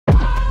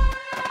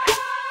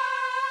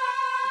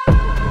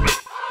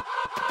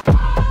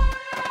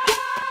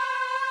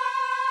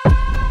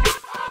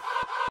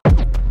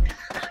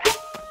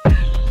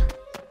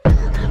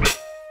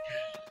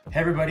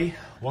everybody,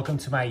 welcome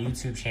to my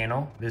YouTube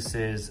channel. This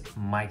is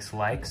Mike's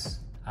Likes.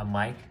 I'm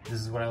Mike,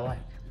 this is what I like.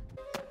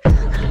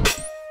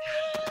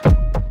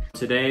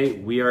 Today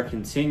we are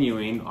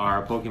continuing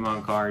our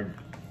Pokemon card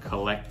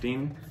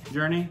collecting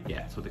journey. Yeah,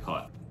 that's what they call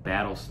it.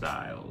 Battle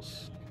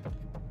styles.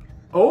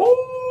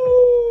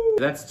 Oh,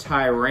 that's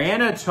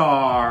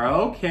Tyranitar,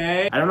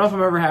 okay. I don't know if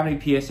I'm ever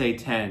having any PSA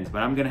 10s, but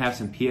I'm gonna have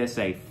some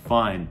PSA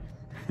fun.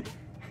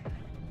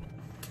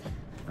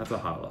 That's a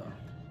holo.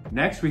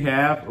 Next we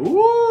have,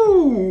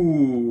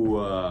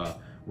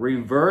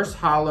 reverse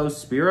holo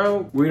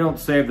Spearow. We don't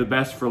save the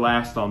best for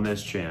last on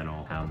this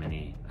channel. How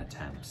many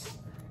attempts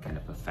can a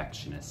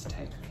perfectionist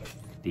take?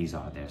 These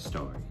are their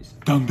stories.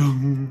 Dun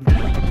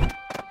dun.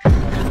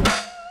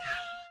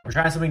 We're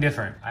trying something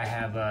different. I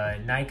have a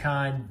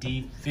Nikon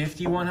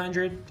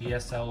D5100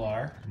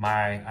 DSLR,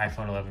 my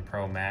iPhone 11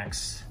 Pro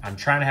Max. I'm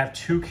trying to have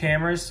two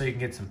cameras so you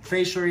can get some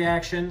facial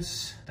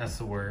reactions. That's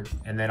the word.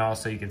 And then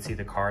also you can see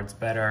the cards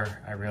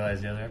better. I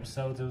realized the other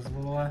episodes it was a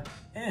little,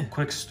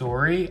 Quick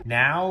story.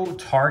 Now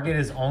Target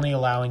is only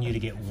allowing you to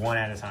get one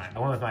at a time. I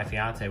went with my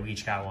fiance, we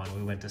each got one.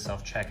 We went to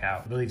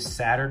self-checkout, I believe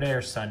Saturday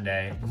or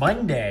Sunday.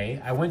 Monday,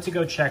 I went to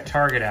go check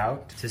Target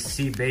out to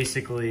see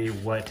basically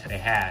what they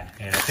had.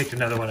 And I picked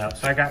another one up.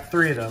 So I got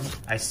 3 of them.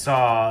 I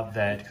saw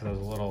that, because I was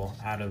a little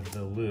out of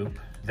the loop,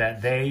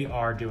 that they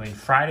are doing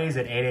Fridays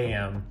at 8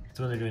 a.m. That's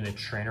when they're doing the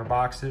trainer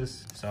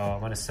boxes. So I'm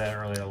gonna set an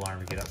early alarm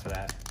to get up for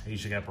that. I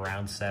usually get up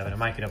around 7. I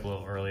might get up a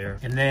little earlier.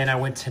 And then I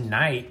went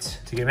tonight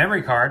to get a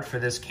memory card for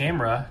this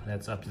camera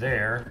that's up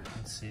there.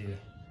 Let's see,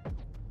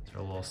 it's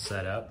a little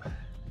setup.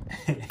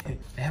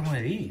 They have one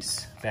of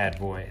these bad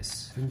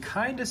boys. You can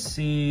kind of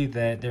see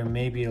that there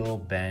may be a little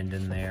bend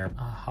in there.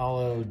 A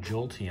holo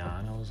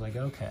Jolteon. I was like,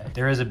 okay.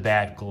 There is a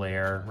bad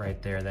glare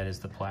right there. That is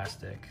the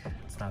plastic.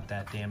 It's not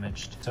that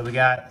damaged. So we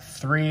got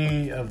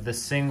 3 of the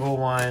single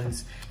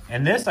ones.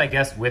 And this, I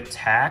guess, with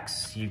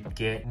tax, you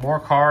get more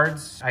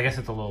cards. I guess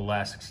it's a little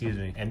less, excuse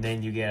me. And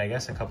then you get, I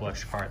guess, a couple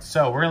extra cards.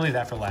 So we're gonna leave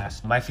that for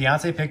last. My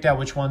fiance picked out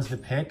which ones to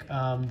pick.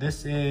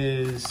 This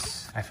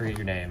is, I forget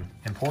your name.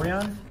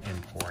 Emporeon?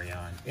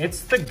 Emporeon.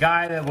 It's the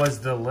guy that was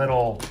the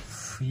little,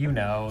 you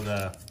know,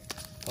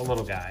 the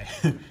little guy.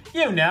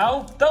 You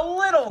know, the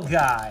little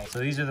guy. So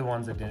these are the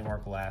ones that didn't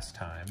work last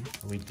time.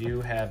 We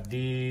do have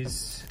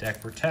these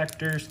deck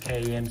protectors,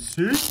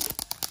 KMC.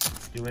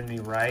 Doing me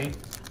right,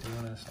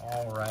 doing us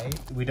all right.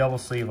 We double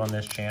sleeve on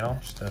this channel,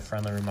 just a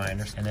friendly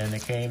reminder. And then the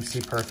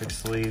KMC Perfect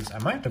sleeves. I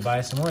might have to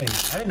buy some more of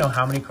these. I didn't know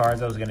how many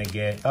cards I was gonna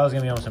get. Thought it was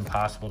gonna be almost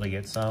impossible to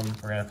get some.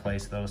 We're gonna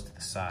place those to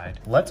the side.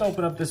 Let's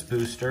open up this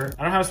booster.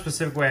 I don't have a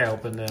specific way I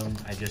open them.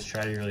 I just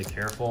try to be really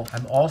careful.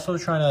 I'm also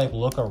trying to like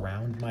look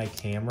around my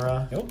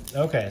camera. Nope.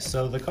 Okay,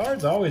 so the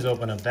cards always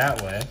open up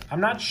that way. I'm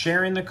not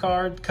sharing the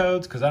card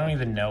codes because I don't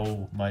even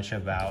know much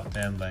about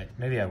them, but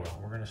maybe I will.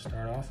 We're gonna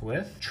start off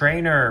with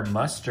Trainer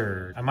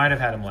Mustard. I might have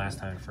had him last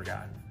time and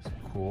forgotten. So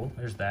cool,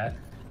 there's that.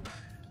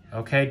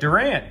 Okay,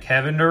 Durant,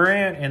 Kevin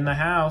Durant in the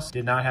house.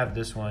 Did not have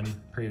this one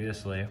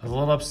previously. I was a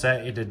little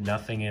upset it did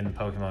nothing in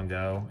Pokemon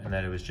Go and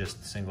that it was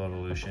just single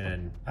evolution.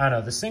 And I don't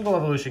know, the single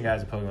evolution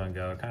guys in Pokemon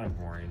Go are kind of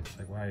boring. It's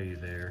like, why are you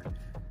there?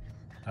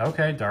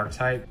 Okay, dark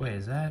type. Wait,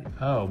 is that?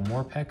 Oh,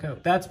 more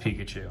Pekko. That's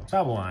Pikachu.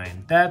 Stop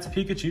lying. That's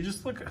Pikachu.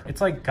 Just look. It's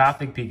like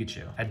gothic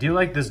Pikachu. I do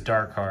like this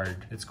dark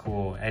card. It's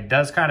cool. It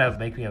does kind of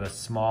make me have a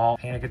small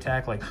panic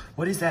attack. Like,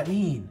 what does that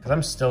mean? Because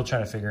I'm still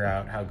trying to figure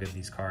out how good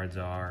these cards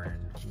are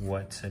and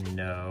what to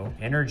know.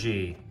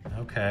 Energy.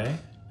 Okay.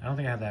 I don't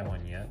think I have that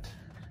one yet.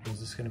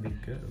 Is this going to be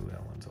good? Ooh,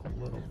 that one's a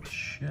little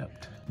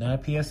chipped.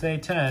 Not a PSA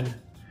 10.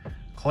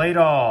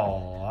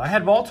 Claydol. I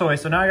had Baltoy,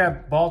 so now I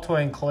got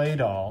Baltoy and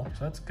Claydol.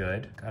 So that's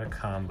good. Got a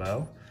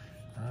combo.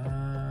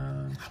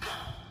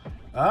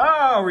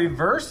 Oh,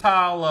 reverse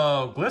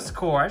holo.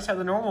 Gliscor. I just had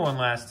the normal one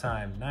last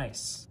time.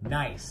 Nice.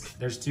 Nice.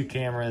 There's 2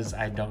 cameras.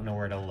 I don't know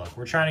where to look.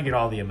 We're trying to get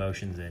all the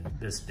emotions in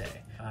this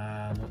day.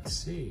 Let's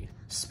see.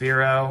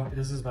 Spearow.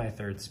 This is my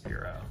 3rd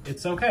Spearow.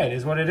 It's okay. It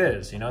is what it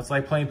is. You know, it's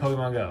like playing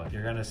Pokemon Go.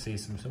 You're going to see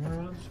some similar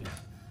ones. Yeah.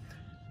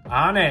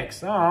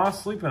 Onyx. Oh,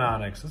 sleeping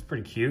Onyx. That's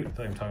pretty cute. I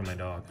feel like I'm talking to my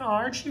dog. Oh,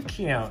 aren't you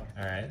cute? All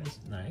right, that's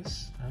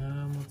nice.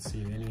 Let's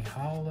see. Any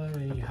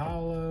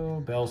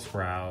holo?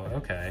 Bellsprout.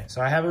 Okay. So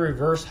I have a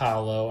reverse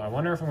holo. I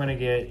wonder if I'm gonna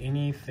get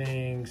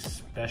anything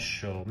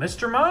special.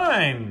 Mr.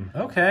 Mime.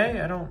 Okay,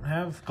 I don't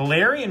have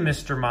Galarian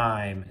Mr.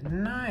 Mime.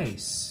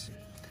 Nice.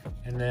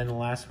 And then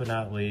last but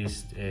not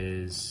least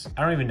is,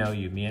 I don't even know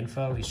you,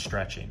 Mienfo. He's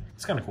stretching.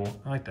 It's kind of cool.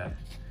 I like that.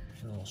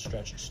 A little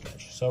stretch.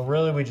 So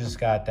really we just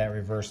got that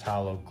reverse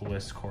holo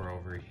Gliscor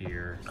over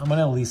here. I'm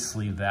gonna at least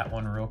sleeve that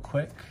one real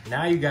quick.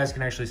 Now you guys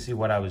can actually see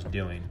what I was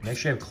doing. Make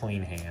sure you have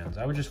clean hands.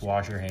 I would just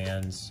wash your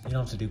hands. You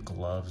don't have to do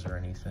gloves or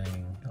anything.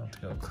 You don't have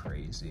to go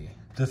crazy.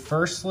 The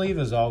first sleeve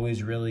is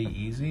always really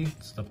easy.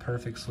 It's the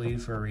perfect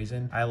sleeve for a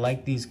reason. I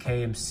like these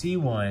KMC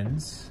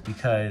ones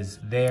because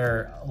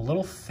they're a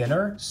little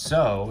thinner.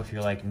 So if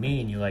you're like me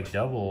and you like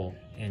double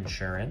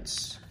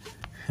insurance,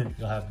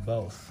 you'll have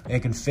both. It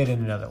can fit in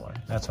another one.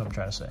 That's what I'm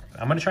trying to say.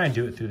 I'm gonna try and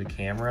do it through the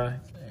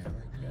camera. There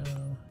we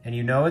go. And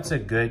you know it's a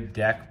good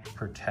deck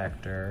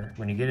protector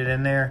when you get it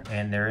in there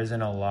and there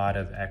isn't a lot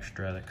of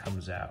extra that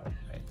comes out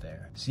right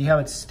there. See how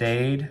it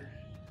stayed?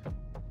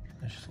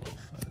 There's just a little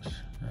fuzz.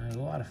 There's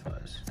a lot of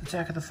fuzz. The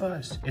attack of the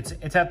fuzz.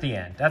 It's at the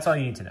end. That's all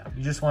you need to know.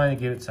 You just wanted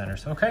to give it center.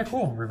 So, okay,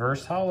 cool.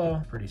 Reverse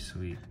hollow. Pretty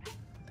sweet.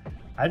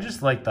 I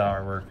just like the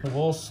artwork.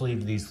 We'll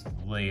sleeve these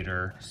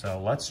later.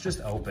 So let's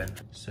just open.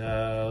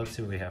 So let's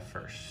see what we have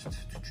first.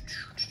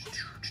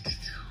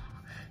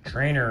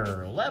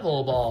 Trainer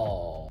level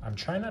ball. I'm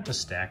trying not to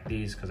stack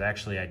these because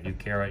actually I do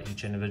care about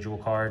each individual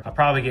card. I'll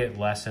probably get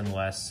less and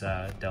less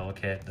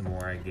delicate the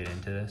more I get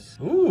into this.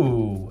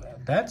 Ooh,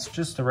 that's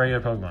just a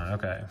regular Pokemon.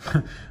 Okay.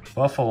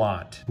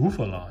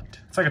 Buffalant.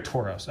 It's like a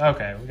Tauros.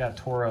 Okay, we got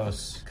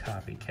Tauros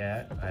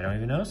copycat. I don't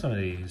even know some of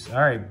these.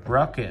 All right,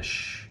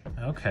 Bruckish.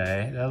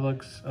 Okay, that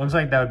looks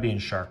like that would be in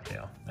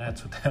Sharktail.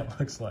 That's what that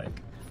looks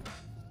like.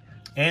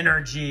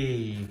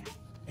 Energy.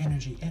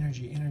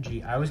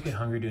 I always get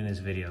hungry doing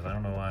these videos. I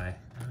don't know why.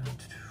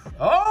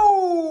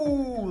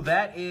 Oh,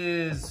 that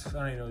is, I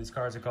don't even know what these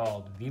cards are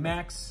called.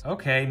 VMAX?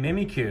 Okay,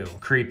 Mimikyu.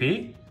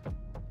 Creepy.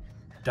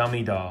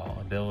 Dummy doll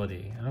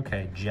ability.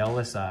 Okay,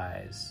 jealous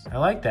eyes. I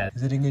like that.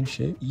 Is it in good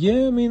shape?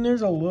 Yeah, I mean,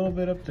 there's a little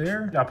bit up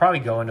there. I'll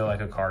probably go into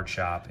like a card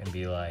shop and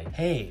be like,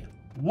 hey,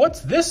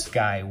 what's this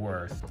guy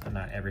worth?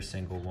 Not every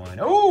single one.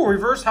 Oh,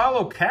 reverse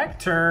hollow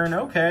Cacturn.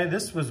 Okay,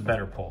 this was a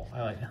better pull.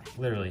 I like,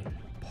 literally.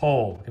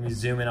 Poll. Can we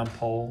zoom in on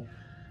poll?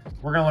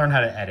 We're gonna learn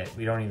how to edit.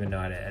 We don't even know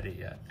how to edit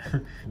yet.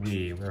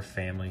 We're a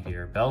family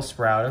here.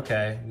 Bellsprout,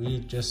 okay. We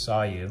just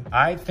saw you.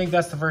 I think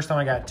that's the first time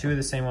I got two of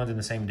the same ones in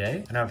the same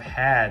day. And I've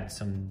had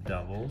some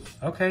doubles.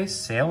 Okay,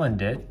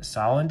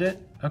 Solendit.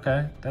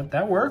 Okay,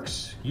 that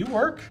works. You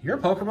work. You're a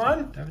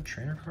Pokemon. I have a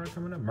trainer card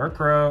coming up.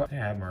 Murkrow. I think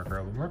I have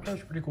Murkrow, but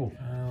Murkrow's pretty cool.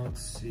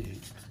 Let's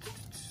see.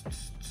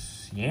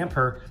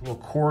 Yamper, a little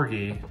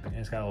corgi. And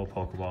it's got a little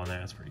Pokeball in there.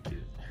 That's pretty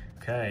cute.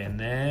 Okay, and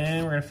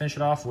then we're gonna finish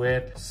it off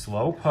with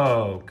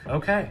Slowpoke.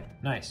 Okay,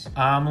 nice.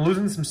 I'm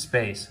losing some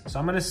space, so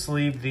I'm gonna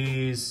sleeve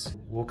these.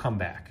 We'll come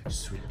back.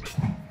 Sweet.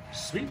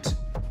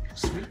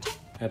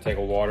 Gotta take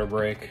a water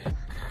break.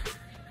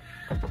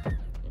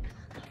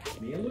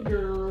 Me and the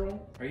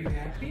girl. Are you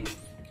happy?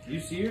 Do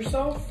you see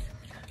yourself?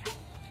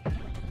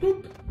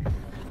 Boop.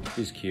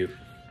 He's cute.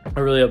 I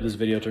really hope this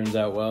video turns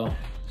out well.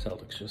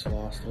 Celtics just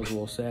lost. I was a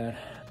little sad.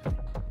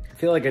 I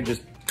feel like I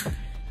just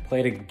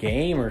played a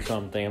game or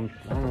something.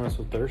 I don't know, I'm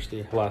so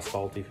thirsty. A lot of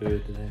salty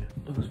food today.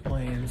 I was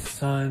playing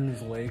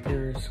Suns,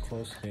 Lakers,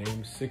 close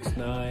game,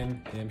 6-9.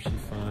 Damn, she's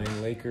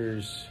fine.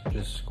 Lakers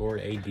just scored.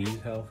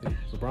 AD's healthy.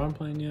 Is LeBron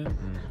playing yet?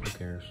 Who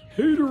cares?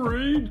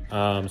 Haterade! So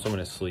I'm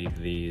gonna sleeve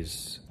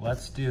these.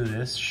 Let's do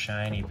this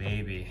shiny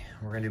baby.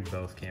 We're gonna do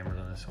both cameras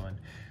on this one.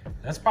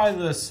 That's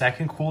probably the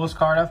second coolest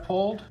card I've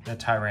pulled. That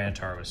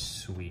Tyranitar was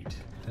sweet.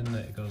 Then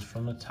it goes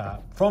from the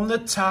top. From the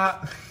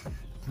top!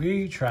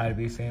 We try to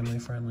be family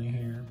friendly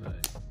here,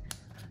 but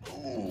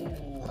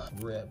ooh,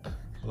 rip.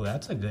 Oh,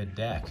 that's a good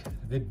deck.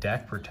 A good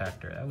deck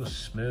protector. That was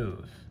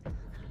smooth.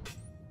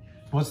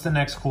 What's the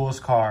next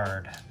coolest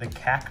card? The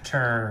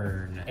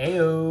Cacturn.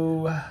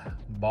 Ayo,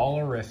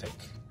 ballerific.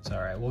 It's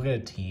all right, we'll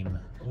get a team.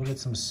 We'll get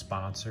some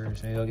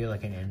sponsors. Maybe I'll get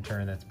like an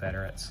intern that's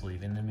better at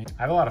sleeving than me.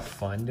 I have a lot of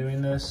fun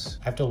doing this.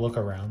 I have to look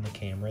around the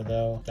camera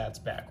though. That's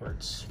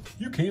backwards.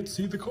 You can't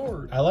see the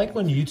card. I like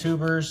when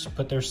YouTubers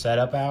put their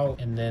setup out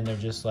and then they're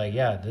just like,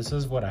 yeah, this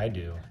is what I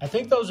do. I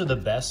think those are the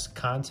best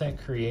content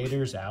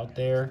creators out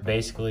there.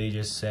 Basically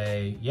just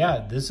say,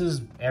 yeah, this is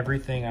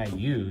everything I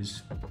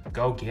use.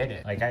 Go get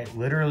it. Like I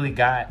literally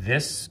got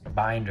this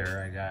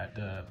binder. I got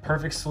the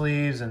perfect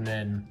sleeves and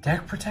then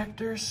deck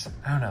protectors.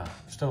 I don't know,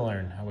 still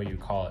learning what you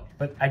call it.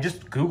 But I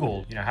just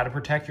Googled, you know, how to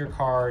protect your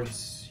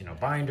cards, you know,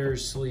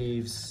 binders,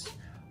 sleeves,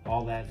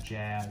 all that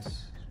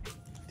jazz.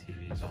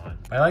 TV's on.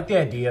 I like the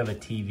idea of a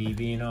TV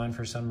being on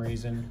for some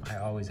reason. I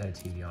always had a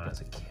TV on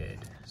as a kid.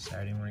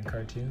 Saturday morning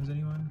cartoons,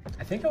 anyone?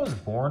 I think I was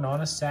born on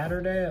a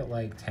Saturday at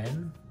like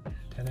 10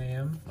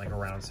 a.m., like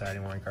around Saturday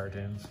morning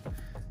cartoons.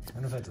 I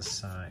wonder if that's a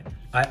sign.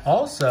 I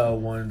also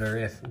wonder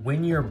if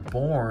when you're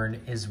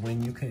born is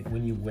when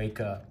you wake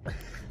up.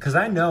 Cause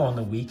I know on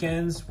the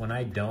weekends when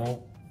I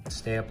don't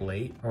stay up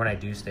late, or when I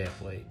do stay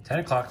up late, 10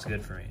 o'clock's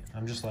good for me.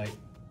 I'm just like,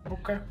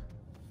 okay,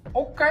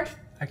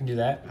 I can do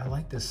that. I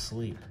like this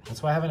sleep.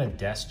 That's why having a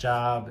desk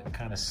job, it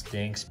kind of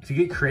stinks. If you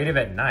get creative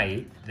at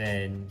night,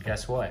 then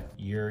guess what?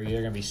 You're either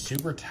gonna be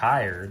super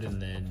tired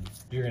and then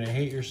you're gonna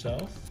hate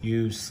yourself.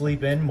 You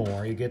sleep in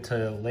more, you get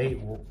to late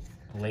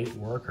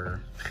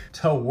worker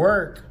to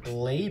work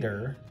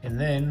later, and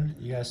then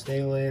you gotta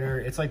stay later.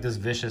 It's like this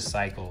vicious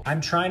cycle.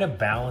 I'm trying to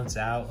balance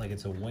out, like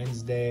it's a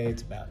Wednesday,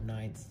 it's about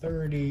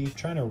 9:30.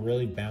 Trying to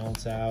really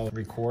balance out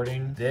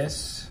recording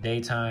this,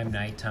 daytime,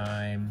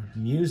 nighttime,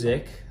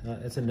 music.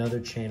 That's another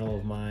channel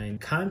of mine.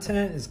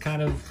 Content is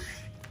kind of,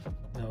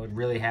 you know, it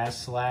really has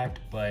slacked,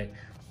 but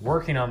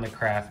Working on the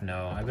craft,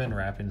 no. I've been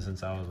rapping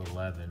since I was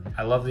 11.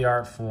 I love the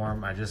art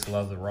form. I just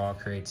love the raw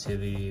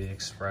creativity, the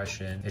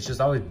expression. It's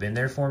just always been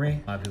there for me.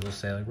 A lot of people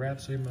say like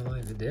rap saved my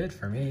life. It did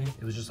for me.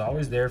 It was just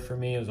always there for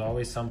me. It was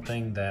always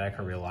something that I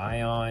could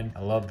rely on.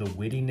 I love the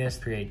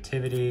wittiness,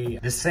 creativity.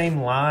 The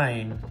same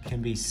line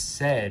can be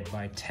said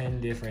by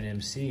 10 different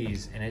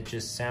MCs and it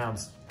just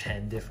sounds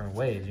 10 different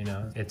ways, you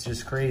know? It's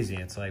just crazy.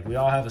 It's like we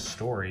all have a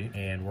story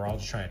and we're all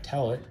just trying to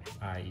tell it,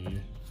 i.e.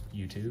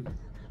 YouTube.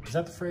 Is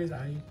that the phrase,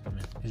 i.e.?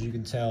 As you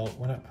can tell,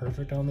 we're not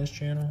perfect on this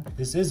channel.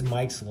 This is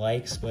Mike's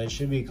Likes, but it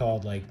should be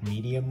called like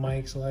medium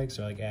Mike's Likes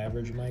or like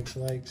average Mike's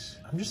Likes.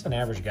 I'm just an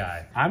average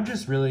guy. I'm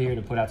just really here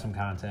to put out some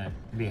content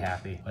and be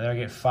happy. Whether I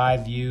get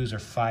 5 views or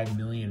 5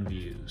 million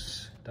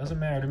views, doesn't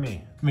matter to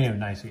me. I mean, it would be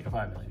nice to get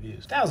 5 million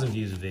views. 1,000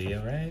 views a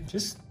video, right?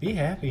 Just be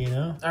happy, you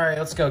know? All right,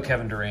 let's go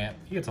Kevin Durant.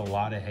 He gets a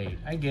lot of hate.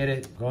 I get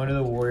it. Going to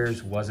the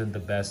Warriors wasn't the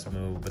best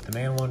move, but the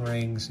man won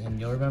rings, and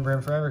you'll remember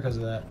him forever because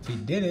of that. If he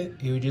did it,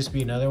 he would just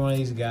be another one of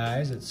these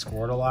guys that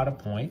scored a lot of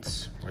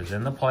points, was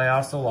in the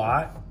playoffs a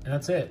lot, and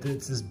that's it.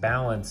 It's this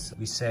balance.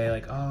 We say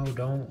like, oh,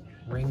 don't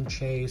ring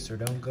chase or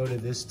don't go to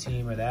this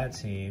team or that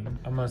team.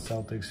 I'm a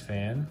Celtics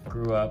fan.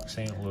 Grew up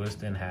St. Louis,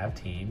 didn't have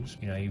teams.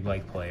 You know, you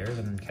like players,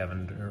 and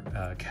Kevin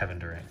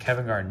Durant.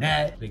 Kevin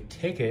Garnett, big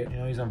ticket. You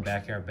know, he's on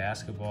backyard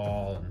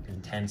basketball and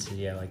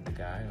intensity. I like the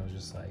guy. I was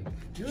just like,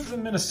 he was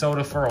in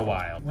Minnesota for a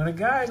while. When a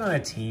guy's on a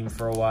team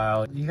for a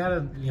while, you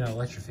gotta, you know,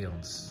 let your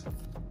feelings,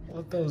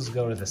 let those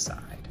go to the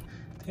side.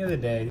 At the end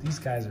of the day, these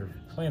guys are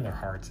playing their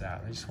hearts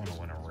out. They just want to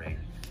win a ring.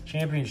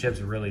 Championships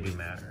really do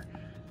matter.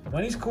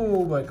 Money's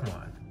cool, but come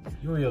on.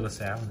 You'll be able to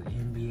say I was an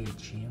NBA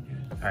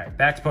champion. All right,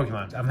 back to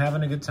Pokemon. I'm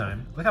having a good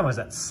time. Look how much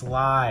that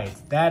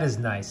slides. That is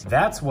nice.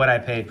 That's what I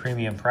paid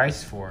premium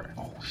price for.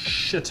 Oh,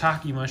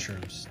 shiitake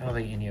mushrooms. I don't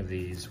think any of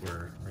these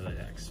were really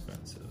that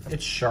expensive.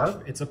 It's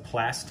sharp. It's a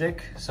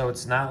plastic, so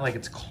it's not like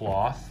it's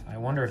cloth. I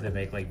wonder if they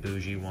make like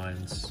bougie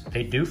ones.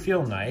 They do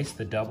feel nice.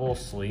 The double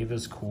sleeve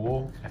is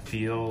cool. I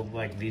feel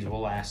like these will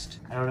last.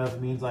 I don't know if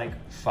it means like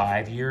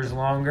 5 years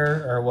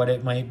longer or what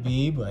it might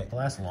be, but it'll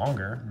last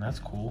longer, and that's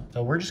cool.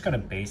 So we're just gonna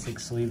basic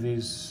sleeve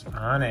these.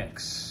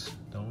 Onyx.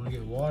 Don't want to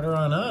get water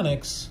on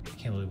Onyx. I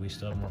can't believe we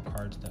still have more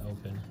cards to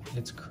open.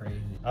 It's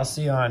crazy. I'll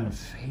see on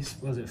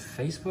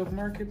Facebook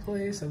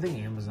Marketplace? I think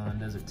Amazon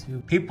does it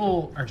too.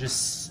 People are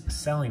just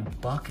selling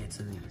buckets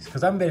of these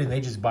because I'm betting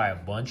they just buy a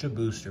bunch of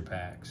booster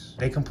packs.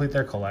 They complete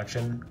their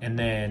collection and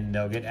then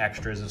they'll get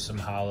extras of some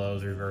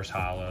hollows, reverse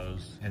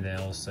hollows, and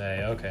they'll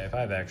say, okay, if I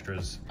have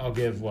extras, I'll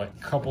give what,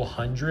 a couple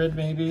hundred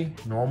maybe?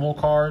 Normal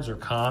cards or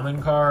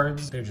common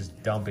cards. They're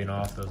just dumping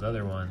off those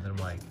other ones. And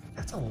I'm like,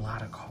 that's a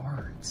lot of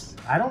cards.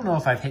 I don't know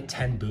if I've hit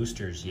 10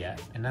 boosters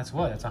yet. And that's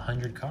what? That's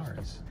 100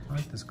 cards. I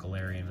like this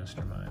Galarian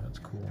Mr. Mime. That's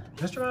cool.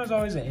 Mr. Mime is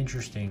always an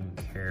interesting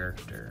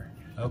character.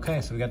 Okay,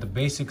 so we got the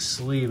basic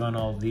sleeve on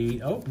all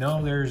the... Oh,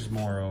 no, there's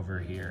more over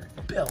here.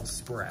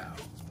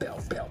 Bellsprout.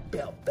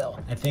 Bell.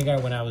 I think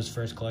when I was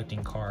first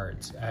collecting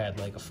cards, I had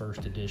like a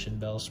first edition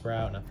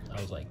Bellsprout, and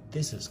I was like,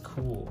 this is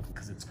cool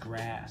because it's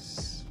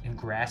grass. And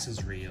grass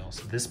is real,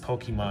 so this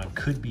Pokemon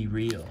could be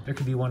real. There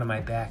could be one in my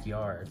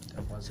backyard.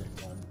 There wasn't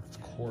one.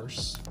 Of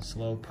course,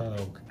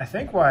 Slowpoke. I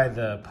think why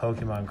the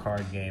Pokemon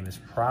card game is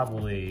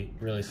probably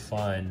really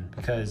fun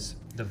because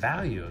the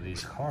value of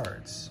these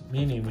cards,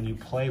 meaning when you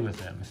play with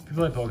them. If you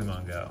play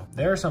Pokemon Go,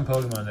 there are some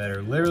Pokemon that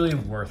are literally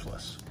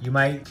worthless. You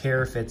might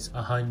care if it's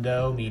a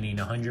hundo, meaning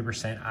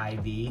 100%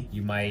 IV.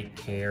 You might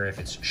care if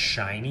it's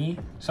shiny.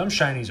 Some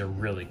shinies are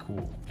really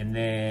cool. And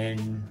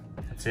then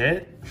that's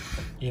it.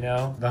 You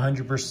know, the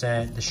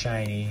 100%, the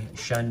shiny,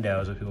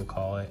 shundo is what people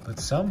call it. But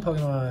some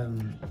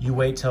Pokemon, you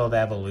wait till the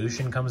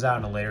evolution comes out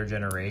in a later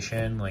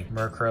generation. Like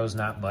Murkrow's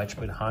not much,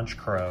 but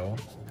Honchkrow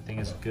I think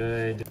is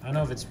good. I don't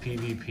know if it's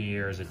PvP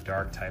or is a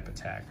dark type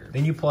attacker.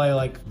 Then you play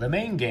like the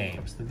main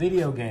games, the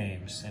video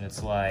games, and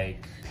it's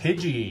like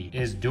Pidgey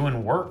is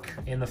doing work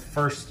in the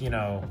first, you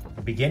know,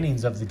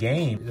 beginnings of the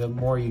game. The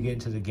more you get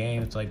into the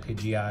game, it's like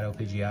Pidgeotto.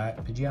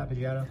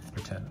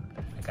 Pretend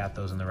I got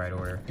those in the right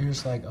order. You're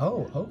just like,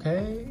 oh,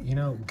 okay, you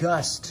know,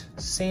 Gust,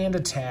 Sand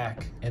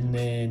Attack. And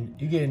then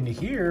you get into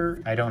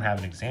here, I don't have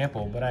an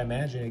example, but I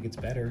imagine it gets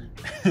better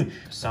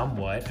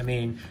somewhat. I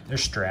mean,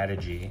 there's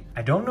strategy.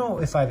 I don't know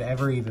if I've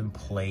ever even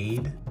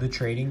played the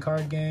trading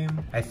card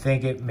game. I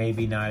think it may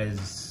be not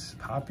as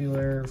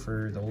popular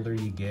for the older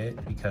you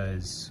get,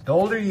 because the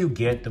older you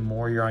get, the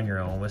more you're on your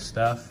own with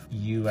stuff.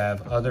 You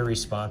have other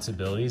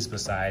responsibilities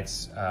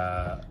besides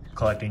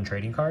collecting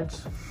trading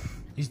cards.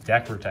 These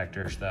deck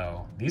protectors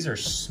though, these are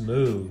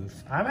smooth.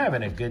 I'm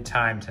having a good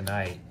time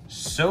tonight.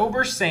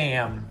 Sober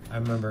Sam. I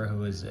remember, who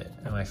was it?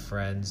 And my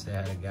friends, they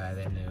had a guy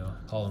they knew,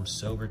 called him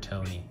Sober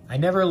Tony. I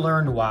never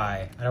learned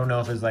why. I don't know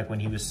if it was like when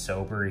he was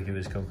sober, he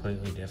was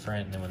completely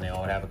different. And then when they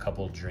all would have a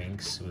couple of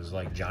drinks, it was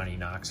like Johnny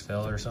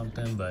Knoxville or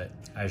something. But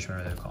I just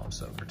remember they would call him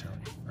Sober Tony.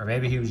 Or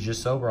maybe he was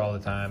just sober all the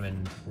time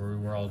and we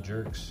were all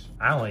jerks.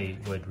 I only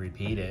would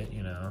repeat it,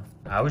 you know.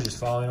 I was just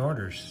following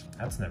orders.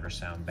 That's never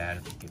sound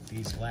bad. Get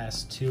these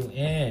last two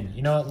in.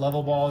 You know what,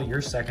 Level Ball,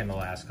 you're second to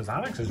last, because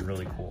Onyx is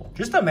really cool.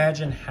 Just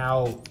imagine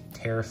how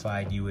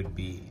terrified you would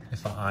be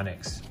if an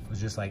onyx was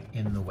just like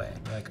in the way.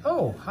 Like,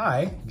 oh,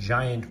 hi,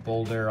 giant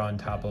boulder on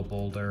top of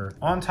boulder.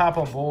 On top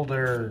of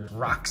boulder,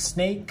 rock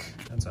snake.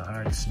 That's a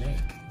hard snake.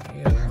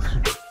 Ew.